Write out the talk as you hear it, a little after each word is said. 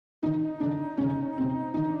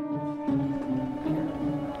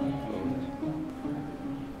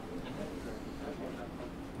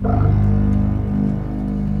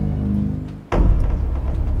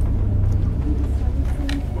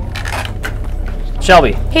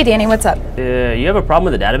Shelby. Hey Danny, what's up? You have a problem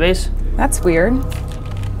with the database? That's weird.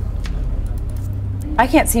 I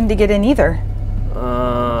can't seem to get in either.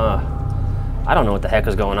 I don't know what the heck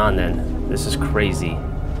is going on then. This is crazy.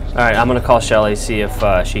 All right, I'm gonna call Shelly, see if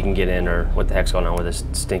she can get in or what the heck's going on with this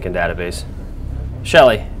stinking database.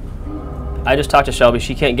 Shelly, I just talked to Shelby.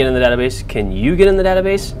 She can't get in the database. Can you get in the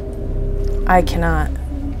database? I cannot.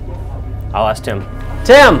 I'll ask Tim.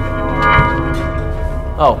 Tim!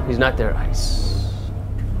 Oh, he's not there. Ice.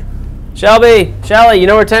 Shelby! Shelly, you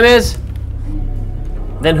know where Tim is?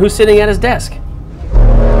 Then who's sitting at his desk?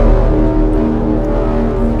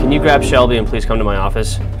 Can you grab Shelby and please come to my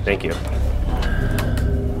office? Thank you.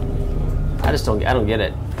 I don't get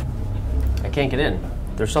it. I can't get in.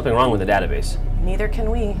 There's something wrong with the database. Neither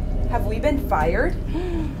can we. Have we been fired?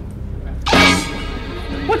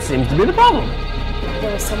 What seems to be the problem?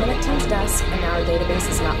 There was someone at Tim's desk, and now our database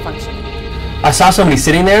is not functioning. I saw somebody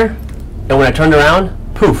sitting there, and when I turned around,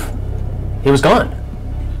 poof, he was gone.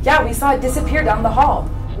 Yeah, we saw it disappear down the hall.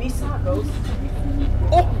 We saw a ghost.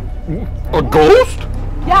 Oh, a ghost?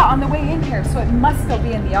 Yeah, on the way in here, so it must still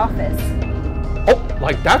be in the office. Oh,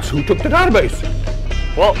 like that's who took the database.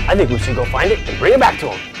 Well, I think we should go find it and bring it back to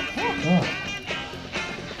him.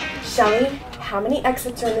 Shelly, how many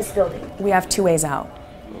exits are in this building? We have 2 ways out.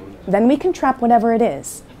 Then we can trap whatever it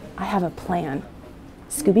is. I have a plan.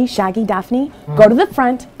 Scooby, Shaggy, Daphne, go to the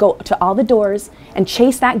front, go to all the doors, and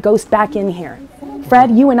chase that ghost back in here.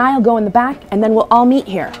 Fred, you and I will go in the back, and then we'll all meet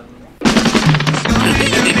here.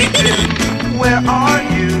 Where are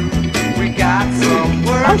you? We got some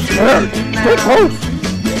work. I'm scared. Stay close.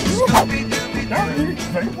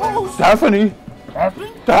 Daphne.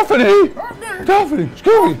 Daphne. Daphne.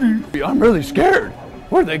 Scooby. I'm really scared.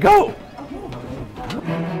 Where'd they go?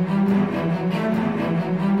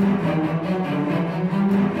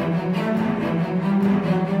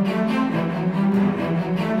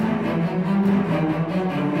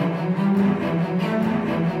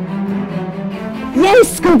 Yay,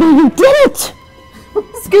 Scooby, you did it!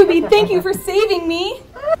 Scooby, thank you for saving me.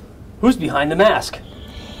 Who's behind the mask?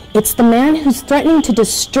 It's the man who's threatening to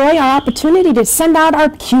destroy our opportunity to send out our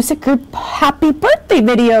Cusick group happy birthday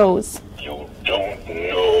videos. You don't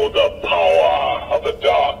know the power of the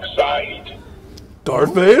dark side.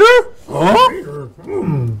 Darth Vader? Huh?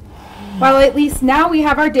 Well, at least now we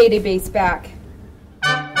have our database back.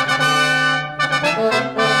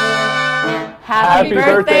 Happy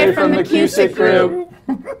birthday from the Cusick group.